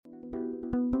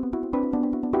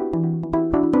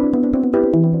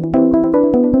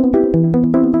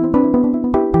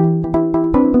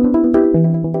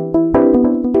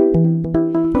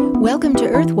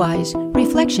Earthwise,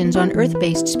 Reflections on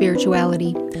Earth-Based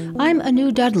Spirituality. I'm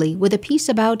Anu Dudley with a piece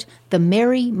about the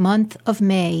merry month of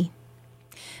May.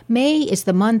 May is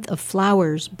the month of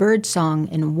flowers, birdsong,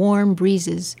 and warm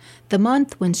breezes, the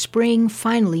month when spring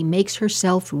finally makes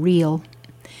herself real.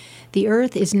 The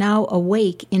earth is now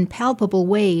awake in palpable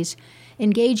ways,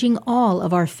 engaging all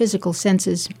of our physical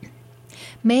senses.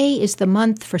 May is the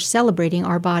month for celebrating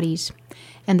our bodies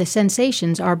and the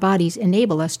sensations our bodies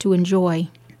enable us to enjoy.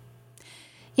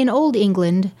 In Old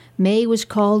England, May was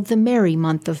called the merry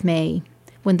month of May,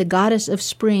 when the goddess of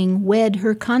spring wed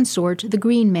her consort, the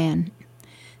Green Man.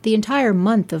 The entire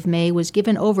month of May was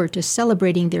given over to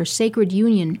celebrating their sacred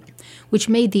union, which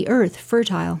made the earth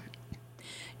fertile.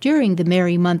 During the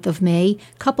merry month of May,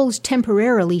 couples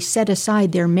temporarily set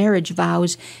aside their marriage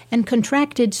vows and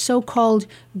contracted so-called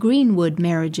greenwood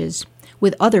marriages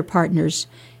with other partners,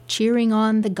 cheering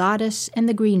on the goddess and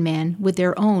the Green Man with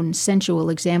their own sensual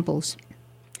examples.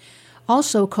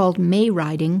 Also called May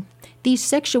riding, these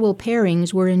sexual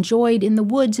pairings were enjoyed in the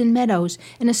woods and meadows,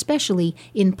 and especially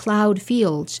in plowed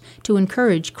fields, to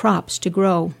encourage crops to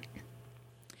grow.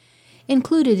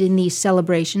 Included in these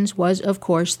celebrations was, of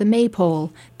course, the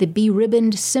maypole, the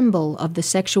beribboned symbol of the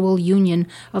sexual union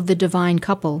of the divine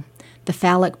couple, the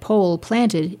phallic pole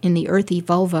planted in the earthy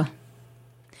vulva.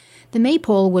 The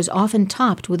maypole was often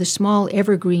topped with a small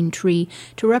evergreen tree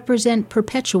to represent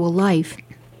perpetual life.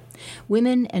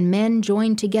 Women and men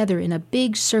joined together in a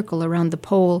big circle around the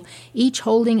pole, each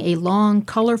holding a long,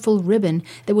 colorful ribbon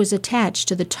that was attached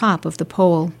to the top of the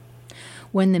pole.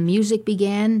 When the music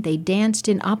began, they danced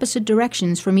in opposite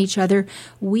directions from each other,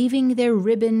 weaving their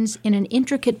ribbons in an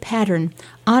intricate pattern,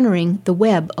 honoring the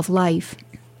web of life.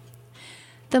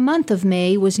 The month of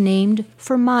May was named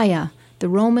for Maya, the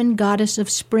Roman goddess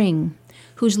of spring,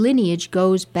 whose lineage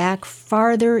goes back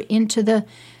farther into the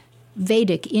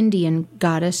Vedic Indian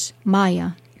goddess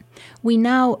Maya. We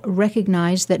now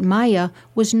recognize that Maya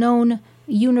was known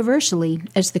universally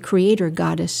as the creator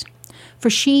goddess, for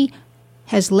she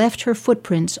has left her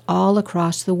footprints all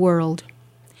across the world.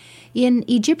 In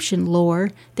Egyptian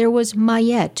lore, there was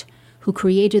Mayet, who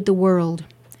created the world.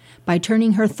 By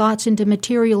turning her thoughts into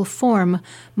material form,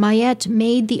 Mayet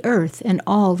made the earth and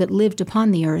all that lived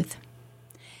upon the earth.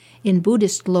 In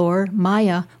Buddhist lore,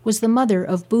 Maya was the mother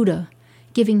of Buddha,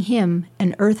 giving him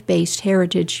an earth-based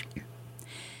heritage.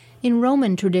 In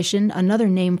Roman tradition, another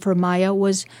name for Maya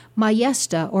was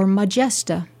Majesta or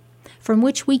Magesta, from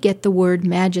which we get the word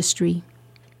magistry,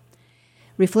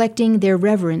 reflecting their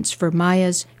reverence for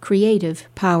Maya's creative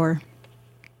power.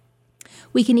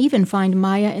 We can even find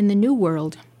Maya in the New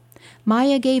World.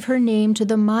 Maya gave her name to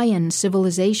the Mayan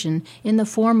civilization in the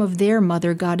form of their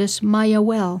mother goddess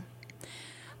Mayawel.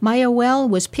 Mayawel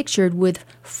was pictured with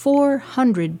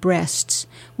 400 breasts,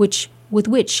 with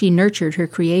which she nurtured her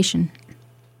creation.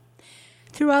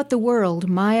 Throughout the world,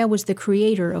 Maya was the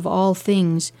creator of all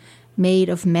things made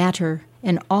of matter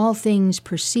and all things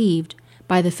perceived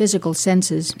by the physical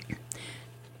senses.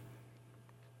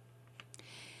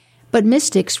 But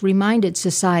mystics reminded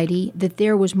society that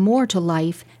there was more to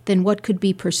life than what could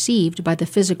be perceived by the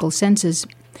physical senses.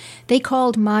 They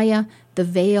called Maya the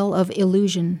veil of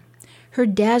illusion. Her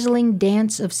dazzling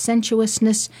dance of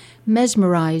sensuousness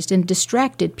mesmerized and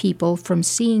distracted people from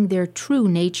seeing their true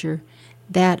nature,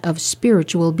 that of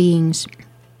spiritual beings.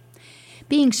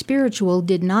 Being spiritual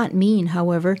did not mean,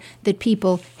 however, that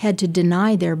people had to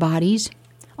deny their bodies.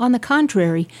 On the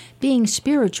contrary, being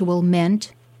spiritual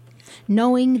meant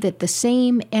knowing that the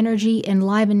same energy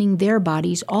enlivening their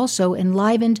bodies also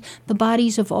enlivened the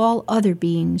bodies of all other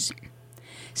beings.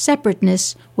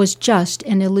 Separateness was just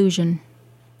an illusion.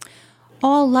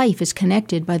 All life is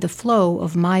connected by the flow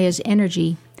of Maya's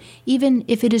energy, even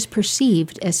if it is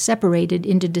perceived as separated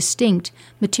into distinct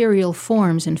material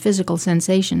forms and physical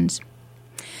sensations.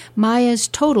 Maya's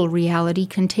total reality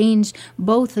contains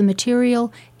both the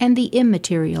material and the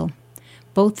immaterial,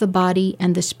 both the body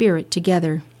and the spirit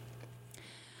together.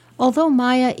 Although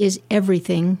Maya is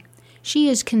everything, she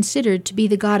is considered to be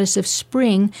the goddess of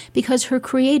spring because her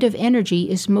creative energy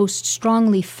is most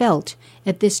strongly felt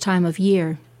at this time of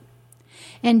year.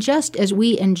 And just as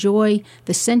we enjoy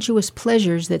the sensuous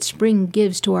pleasures that spring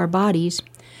gives to our bodies,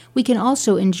 we can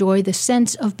also enjoy the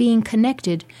sense of being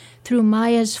connected through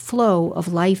Maya's flow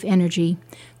of life energy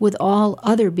with all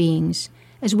other beings,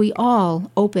 as we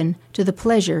all open to the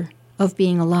pleasure of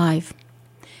being alive.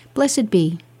 Blessed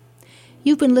be.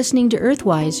 You've been listening to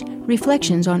Earthwise,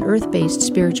 Reflections on Earth-Based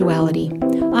Spirituality.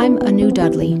 I'm Anu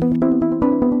Dudley.